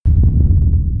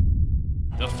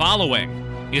The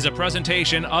following is a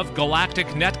presentation of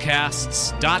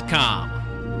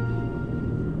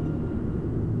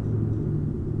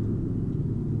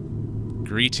GalacticNetcasts.com.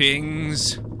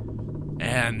 Greetings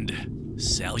and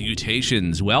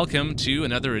salutations. Welcome to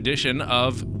another edition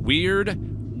of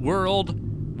Weird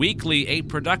World Weekly, a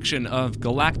production of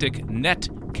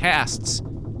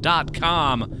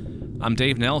GalacticNetcasts.com. I'm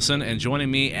Dave Nelson, and joining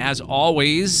me, as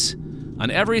always, on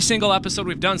every single episode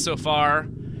we've done so far,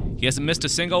 he hasn't missed a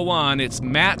single one, it's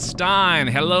Matt Stein.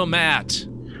 Hello, Matt.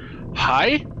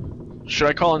 Hi? Should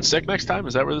I call in sick next time?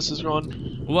 Is that where this is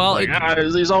going? Well,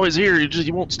 he's always here.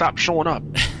 He won't stop showing up.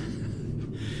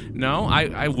 No,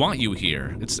 I want you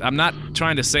here. I'm not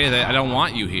trying to say that I don't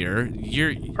want you here.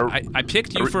 I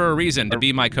picked you for a reason to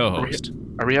be my co-host.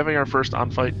 Are we having our first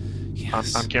on-fight?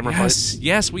 Yes. On-camera fight?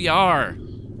 Yes, we are.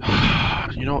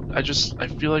 You know, I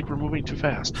feel like we're moving too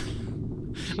fast.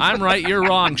 I'm right, you're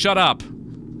wrong. Shut up.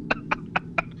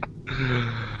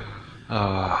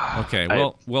 Okay,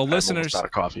 well, listeners, out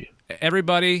of coffee.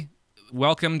 Everybody,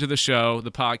 welcome to the show,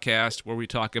 the podcast where we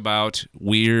talk about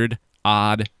weird,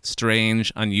 odd,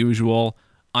 strange, unusual,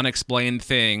 unexplained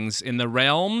things in the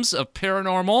realms of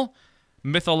paranormal,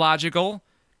 mythological,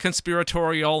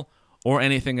 conspiratorial, or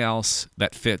anything else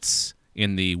that fits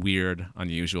in the weird,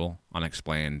 unusual,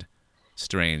 unexplained,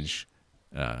 strange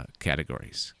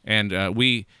categories. And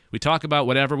we talk about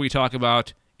whatever we talk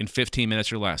about in 15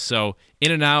 minutes or less. So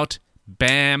in and out,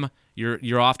 bam,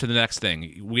 you're off to the next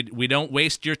thing. We don't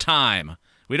waste your time.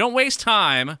 We don't waste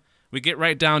time. We get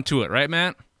right down to it, right,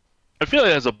 Matt? I feel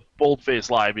like that's a bold-faced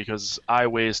lie because I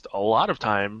waste a lot of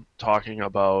time talking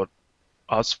about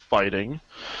us fighting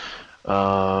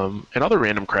and other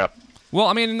random crap. Well,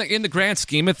 I mean, in the grand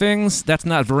scheme of things, that's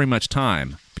not very much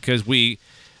time because we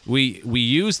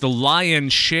use the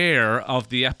lion's share of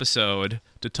the episode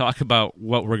to talk about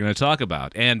what we're going to talk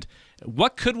about. And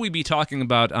what could we be talking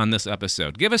about on this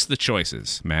episode? Give us the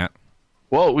choices, Matt.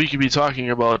 Well, we could be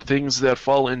talking about things that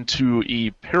fall into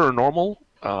a paranormal,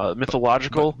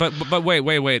 mythological. But wait.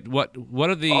 What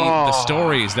are the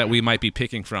stories that we might be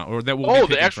picking from, or that we'll be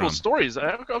picking the actual from? Stories.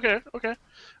 Okay.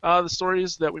 The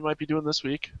stories that we might be doing this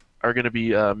week are going to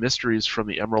be mysteries from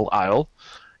the Emerald Isle,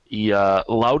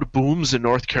 loud booms in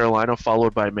North Carolina,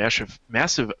 followed by massive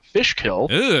fish kill.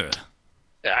 Ugh.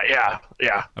 Yeah.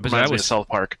 I bet Reminds that me was of South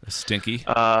Park. Stinky.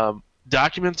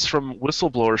 Documents from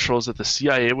whistleblowers shows that the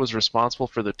CIA was responsible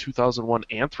for the 2001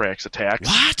 anthrax attacks.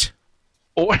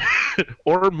 What?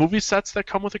 Or movie sets that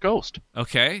come with a ghost.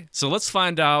 Okay, so let's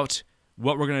find out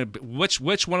what we're gonna which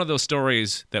one of those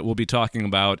stories that we'll be talking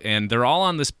about, and they're all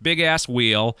on this big ass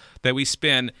wheel that we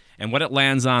spin, and what it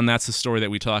lands on, that's the story that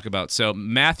we talk about. So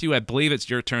Matthew, I believe it's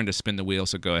your turn to spin the wheel,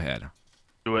 so go ahead.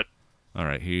 Do it. All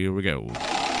right, here we go.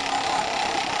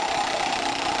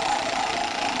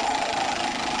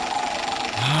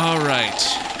 All right.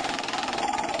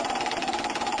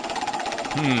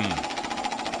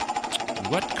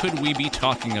 What could we be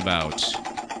talking about?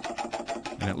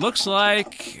 And it looks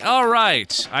like... All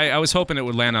right. I was hoping it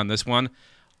would land on this one.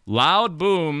 Loud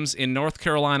booms in North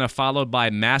Carolina followed by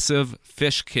massive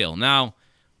fish kill. Now,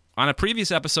 on a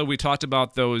previous episode, we talked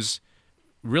about those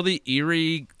really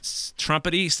eerie,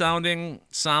 trumpety sounding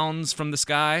sounds from the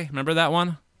sky. Remember that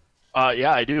one?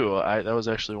 Yeah, I do. That was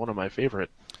actually one of my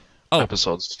favorite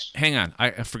episodes. Hang on.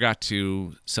 I forgot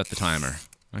to set the timer.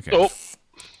 Okay. Oh.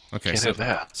 Okay, Can't have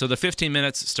that. So the 15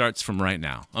 minutes starts from right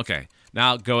now. Okay.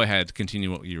 Now go ahead. Continue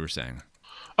what you were saying.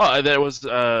 Oh, that was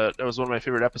one of my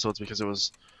favorite episodes because it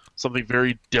was something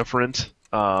very different.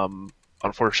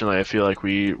 Unfortunately, I feel like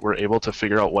we were able to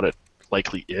figure out what it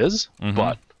likely is,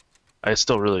 but I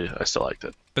still liked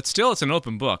it. But still, it's an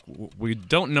open book. We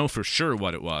don't know for sure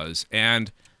what it was,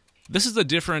 and this is a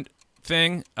different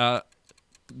thing.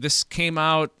 This came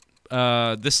out.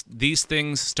 These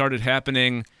things started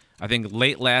happening, I think,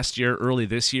 late last year, early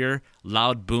this year.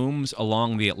 Loud booms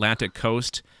along the Atlantic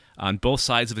coast, on both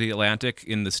sides of the Atlantic,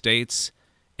 in the States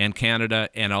and Canada,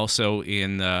 and also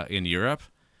in Europe.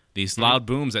 These loud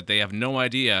booms that they have no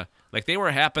idea, like they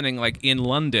were happening like in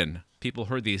London. People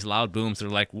heard these loud booms. They're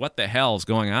like, "What the hell is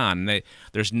going on?" And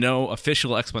there's no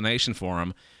official explanation for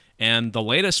them. And the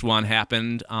latest one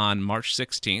happened on March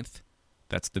 16th.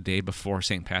 That's the day before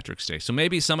St. Patrick's Day. So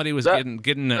maybe somebody was getting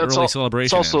an early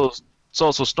celebration. It's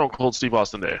also Stone Cold Steve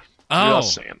Austin Day. Oh,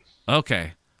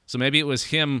 okay. So maybe it was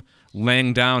him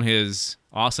laying down his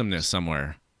awesomeness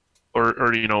somewhere. Or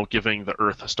giving the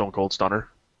Earth a Stone Cold Stunner.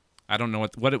 I don't know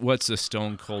what's a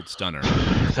Stone Cold Stunner.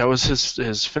 That was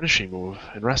his finishing move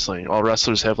in wrestling. All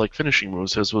wrestlers have like finishing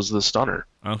moves. His was the Stunner.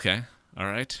 Okay, all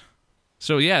right.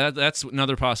 So yeah, that's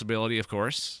another possibility, of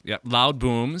course. Yeah, loud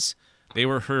booms. They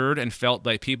were heard and felt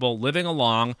by people living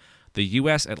along the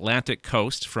U.S. Atlantic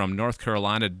coast from North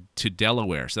Carolina to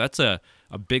Delaware. So that's a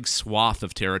big swath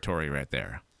of territory right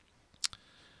there.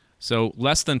 So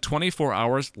less than 24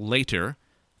 hours later,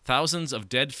 thousands of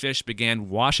dead fish began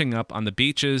washing up on the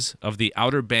beaches of the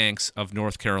Outer Banks of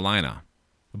North Carolina.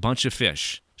 A bunch of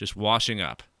fish just washing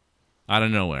up out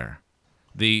of nowhere.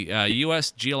 The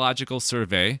U.S. Geological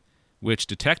Survey, which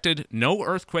detected no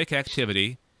earthquake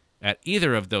activity at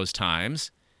either of those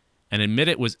times, and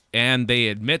they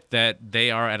admit that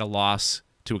they are at a loss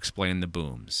to explain the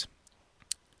booms.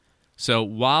 So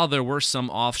while there were some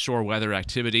offshore weather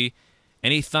activity,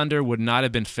 any thunder would not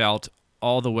have been felt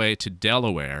all the way to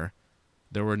Delaware.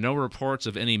 There were no reports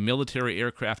of any military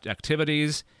aircraft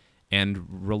activities and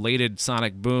related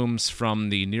sonic booms from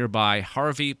the nearby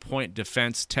Harvey Point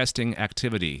Defense Testing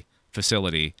Activity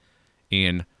Facility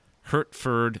in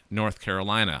Hertford, North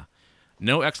Carolina.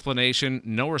 No explanation,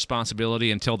 no responsibility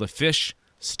until the fish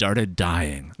started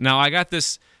dying. Now, I got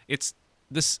this.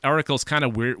 This article's kind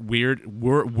of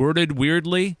worded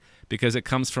weirdly because it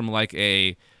comes from like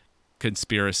a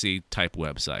conspiracy type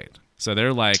website. So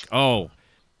they're like, oh,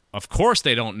 of course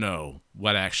they don't know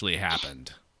what actually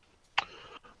happened.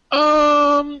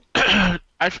 I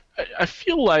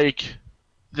feel like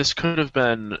this could have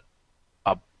been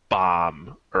a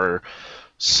bomb or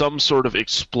some sort of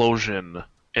explosion.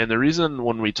 And the reason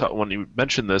when you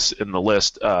mentioned this in the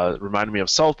list reminded me of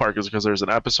South Park is because there's an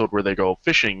episode where they go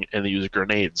fishing and they use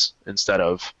grenades instead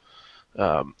of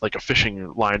like a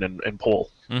fishing line and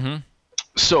pole. Mm-hmm.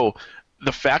 So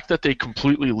the fact that they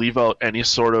completely leave out any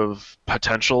sort of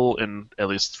potential, in at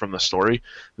least from the story,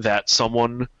 that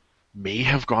someone may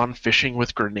have gone fishing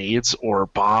with grenades or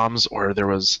bombs, or there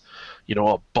was,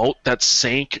 a boat that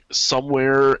sank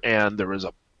somewhere and there was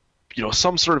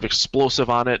some sort of explosive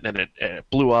on it and it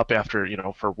blew up after,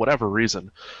 for whatever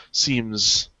reason,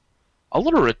 seems a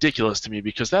little ridiculous to me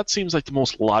because that seems like the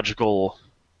most logical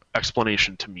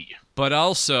explanation to me. But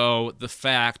also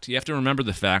you have to remember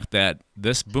the fact that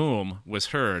this boom was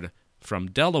heard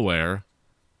from Delaware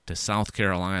to South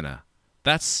Carolina.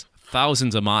 That's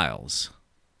thousands of miles.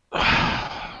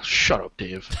 Shut up,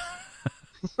 Dave.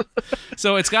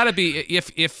 So it's got to be,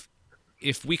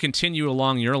 if we continue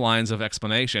along your lines of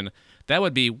explanation, that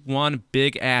would be one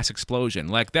big ass explosion.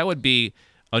 Like that would be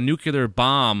a nuclear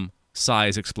bomb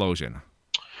size explosion.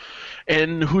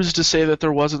 And who's to say that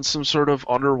there wasn't some sort of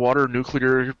underwater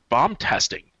nuclear bomb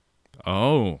testing?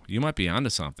 Oh, you might be onto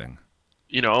something.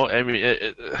 I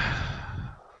mean,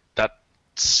 that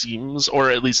seems, or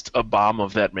at least a bomb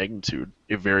of that magnitude,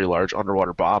 a very large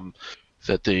underwater bomb,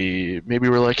 that they maybe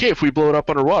were like, hey, if we blow it up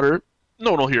underwater,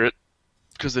 no one will hear it,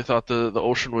 because they thought the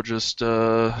ocean would just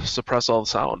suppress all the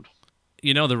sound.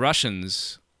 The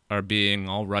Russians are being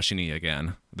all Russian-y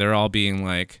again. They're all being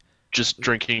like... Just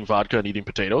drinking vodka and eating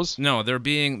potatoes? No, they're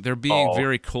being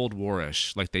very Cold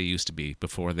War-ish, like they used to be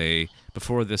before the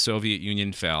Soviet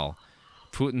Union fell.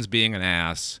 Putin's being an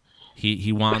ass.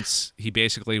 He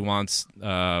basically wants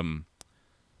the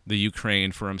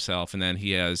Ukraine for himself, and then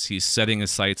he's setting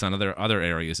his sights on other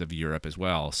areas of Europe as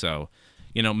well. So,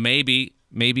 maybe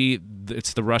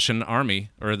it's the Russian army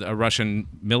or the Russian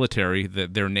military,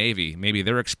 their navy. Maybe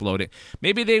they're exploding.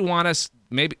 Maybe they want us.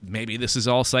 Maybe this is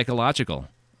all psychological.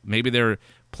 Maybe they're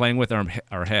playing with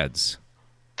our heads.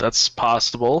 That's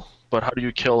possible, but how do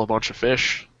you kill a bunch of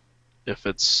fish if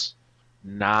it's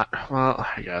not? Well,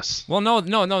 I guess. Well,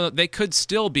 no. They could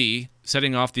still be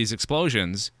setting off these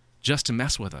explosions just to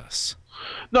mess with us.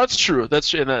 No, that's true.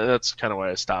 That's kind of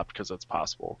why I stopped, because that's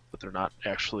possible. But they're not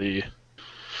actually.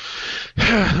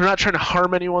 They're not trying to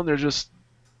harm anyone. They're just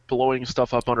blowing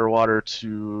stuff up underwater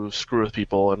to screw with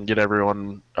people and get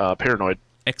everyone paranoid.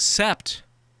 Except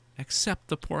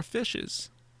the poor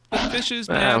fishes. The fishes,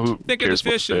 man. Think of the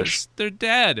fishes. They're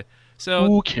dead. So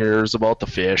who cares about the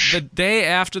fish? The day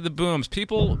after the booms,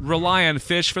 people rely on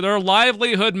fish for their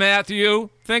livelihood, Matthew.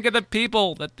 Think of the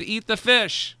people that eat the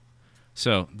fish.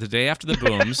 So the day after the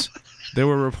booms, there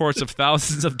were reports of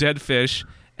thousands of dead fish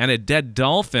and a dead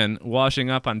dolphin washing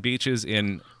up on beaches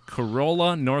in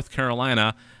Corolla, North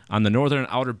Carolina, on the northern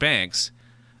Outer Banks.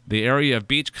 The area of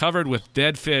beach covered with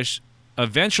dead fish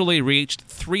eventually reached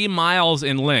 3 miles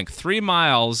in length. 3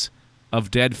 miles of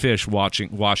dead fish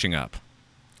washing up.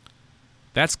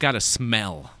 That's got to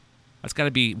smell. That's got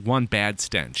to be one bad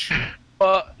stench.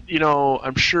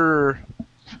 I'm sure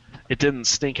it didn't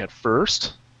stink at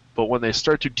first, but when they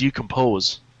start to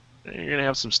decompose, you're going to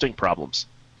have some stink problems.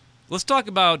 Let's talk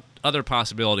about other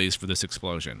possibilities for this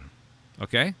explosion.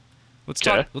 Okay? Let's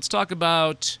talk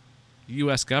about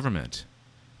U.S. government.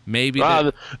 Maybe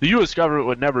the U.S. government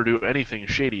would never do anything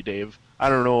shady, Dave. I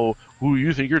don't know who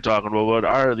you think you're talking about,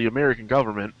 but the American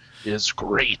government is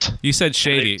great. You said And they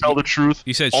shady. tell the truth.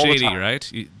 You said all the shady, time.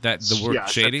 right? That the word Yeah,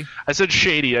 shady. I said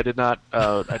shady. I did not.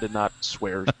 I did not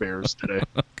swear bears today.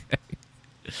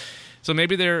 So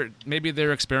maybe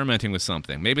they're experimenting with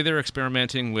something. Maybe they're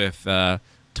experimenting with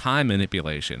time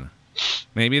manipulation.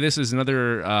 Maybe this is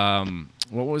another.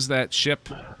 What was that ship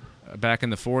back in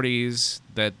the 40s?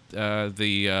 That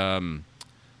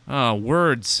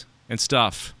words and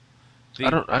stuff. I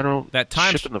don't. That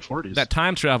time ship in the 40s. That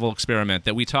time travel experiment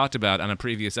that we talked about on a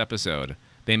previous episode.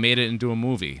 They made it into a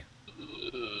movie.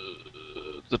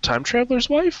 The time traveler's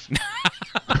wife.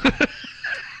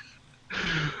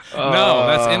 No,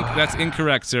 that's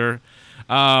incorrect, sir.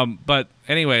 But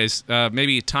anyways,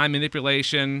 maybe time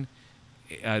manipulation,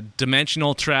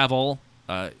 dimensional travel,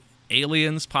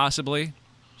 aliens possibly.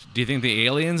 Do you think the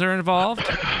aliens are involved?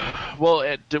 Well,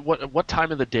 what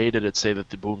time of the day did it say that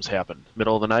the booms happened?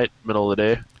 Middle of the night, middle of the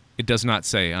day? It does not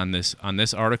say on this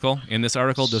article. In this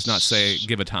article, does not say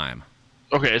give a time.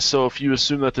 Okay, so if you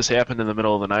assume that this happened in the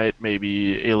middle of the night,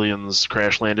 maybe aliens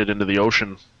crash landed into the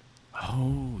ocean.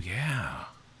 Oh yeah.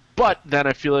 But then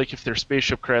I feel like if their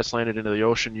spaceship crash landed into the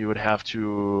ocean, you would have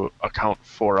to account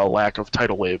for a lack of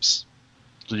tidal waves.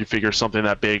 So you figure something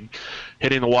that big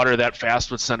hitting the water that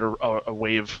fast would send a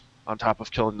wave on top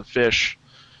of killing the fish,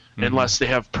 unless they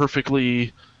have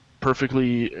perfectly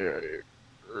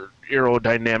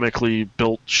aerodynamically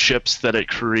built ships that it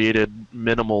created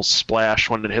minimal splash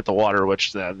when it hit the water,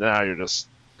 which then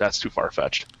that's too far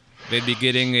fetched. They'd be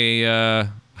getting a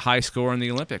high score in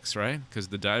the Olympics, right? Because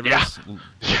the divers.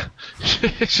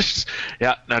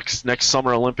 Yeah. Next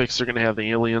summer Olympics, they're going to have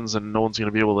the aliens, and no one's going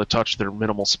to be able to touch their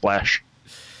minimal splash.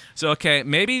 So okay,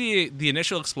 maybe the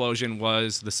initial explosion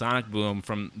was the sonic boom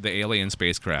from the alien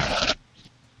spacecraft,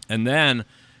 and then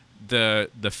the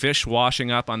fish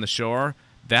washing up on the shore.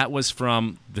 That was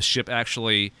from the ship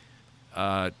actually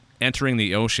entering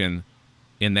the ocean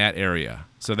in that area.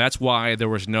 So that's why there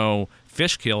was no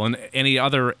fish kill in any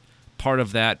other part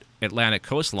of that Atlantic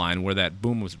coastline where that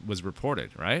boom was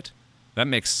reported, right? That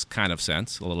makes kind of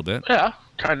sense a little bit. Yeah,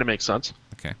 kind of makes sense.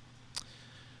 Okay.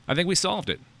 I think we solved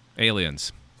it.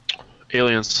 Aliens.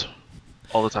 Aliens.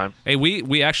 All the time. Hey,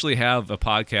 we actually have a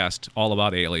podcast all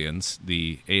about aliens,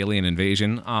 the alien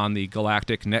invasion, on the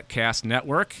Galactic Netcast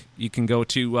Network. You can go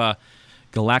to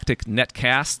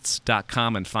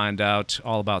galacticnetcasts.com and find out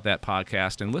all about that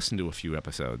podcast and listen to a few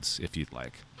episodes if you'd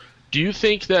like. Do you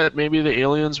think that maybe the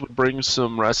aliens would bring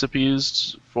some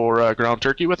recipes for ground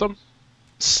turkey with them?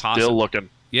 Still looking.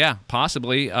 Yeah,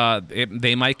 possibly.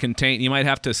 They might contain. You might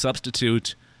have to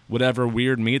substitute whatever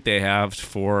weird meat they have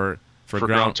for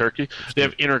ground turkey. They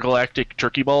have intergalactic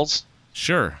turkey balls.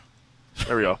 Sure.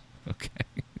 There we go. Okay.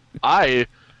 I,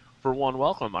 for one,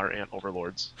 welcome our ant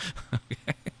overlords.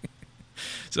 Okay.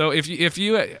 So if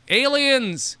you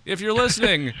aliens, if you're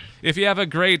listening, if you have a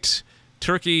great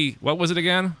turkey, what was it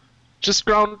again? Just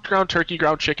ground turkey,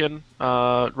 ground chicken,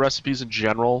 recipes in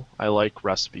general. I like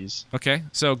recipes. Okay,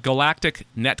 so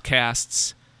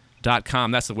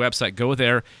galacticnetcasts.com. That's the website. Go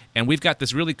there, and we've got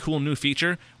this really cool new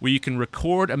feature where you can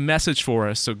record a message for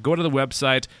us. So go to the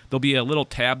website. There'll be a little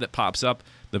tab that pops up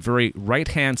the very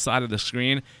right-hand side of the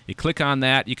screen. You click on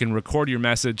that. You can record your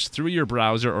message through your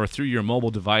browser or through your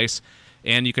mobile device.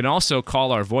 And you can also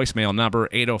call our voicemail number,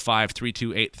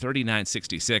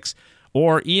 805-328-3966,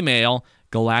 or email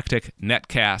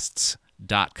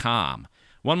galacticnetcasts.com.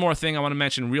 One more thing I want to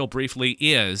mention real briefly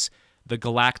is the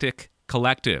Galactic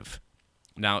Collective.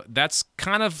 Now, that's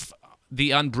kind of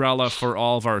the umbrella for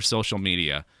all of our social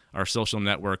media, our social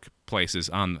network places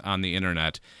on the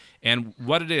internet. And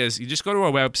what it is, you just go to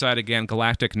our website, again,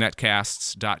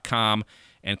 galacticnetcasts.com,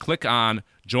 and click on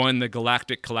Join the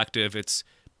Galactic Collective.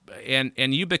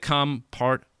 And you become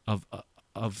part of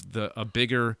a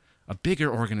bigger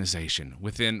organization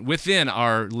within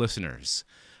our listeners.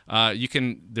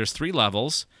 There's 3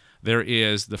 levels. There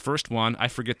is the first one, I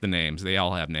forget the names. They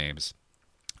all have names.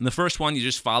 And the first one, you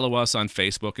just follow us on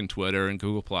Facebook and Twitter and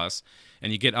Google+,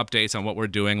 and you get updates on what we're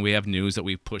doing. We have news that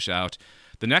we push out.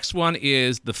 The next one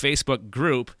is the Facebook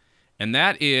group, and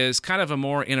that is kind of a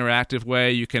more interactive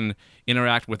way. You can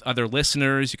interact with other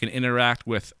listeners. You can interact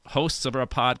with hosts of our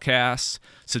podcasts,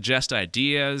 suggest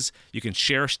ideas. You can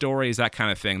share stories, that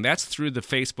kind of thing. That's through the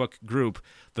Facebook group.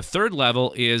 The third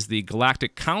level is the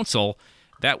Galactic Council.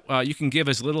 That you can give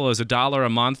as little as $1 a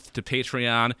month to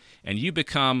Patreon, and you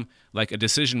become like a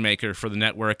decision maker for the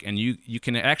network, and you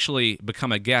can actually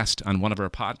become a guest on one of our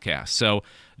podcasts. So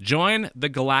join the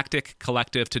Galactic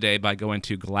Collective today by going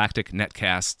to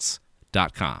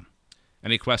galacticnetcasts.com.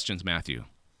 Any questions, Matthew?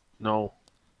 No,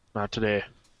 not today.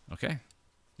 Okay.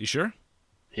 You sure?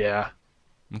 Yeah.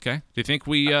 Okay. Do you think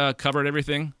we covered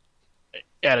everything?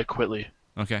 Adequately.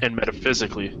 Okay. And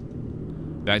metaphysically.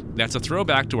 That's a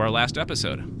throwback to our last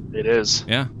episode. It is.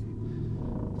 Yeah.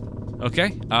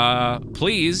 Okay.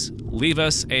 Please leave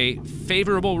us a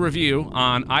favorable review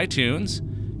on iTunes.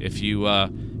 If you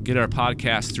get our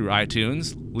podcast through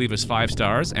iTunes, leave us 5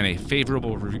 stars and a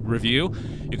favorable review.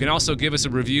 You can also give us a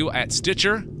review at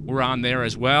Stitcher. We're on there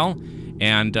as well.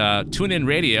 And TuneIn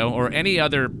Radio or any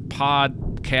other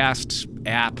podcast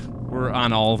app. We're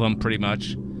on all of them pretty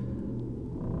much.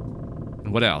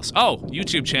 And what else? Oh,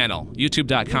 YouTube channel.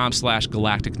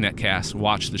 youtube.com/galacticnetcast.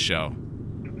 Watch the show.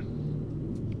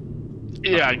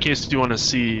 Yeah, in case you want to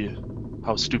see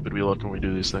how stupid we look when we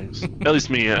do these things. At least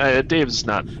me. Dave's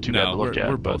not too bad to look at.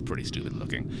 We're both pretty stupid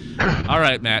looking. All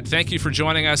right, Matt. Thank you for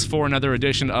joining us for another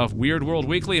edition of Weird World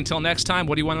Weekly. Until next time,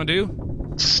 what do you want to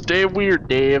do? Stay weird,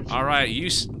 Dave. All right, you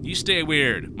stay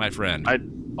weird, my friend.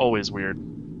 Always weird.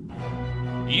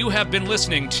 You have been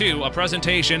listening to a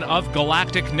presentation of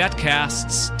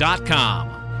GalacticNetcasts.com.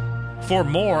 For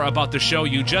more about the show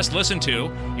you just listened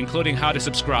to, including how to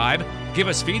subscribe, give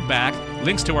us feedback,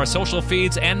 links to our social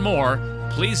feeds, and more,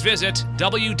 please visit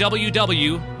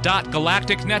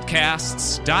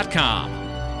www.galacticnetcasts.com.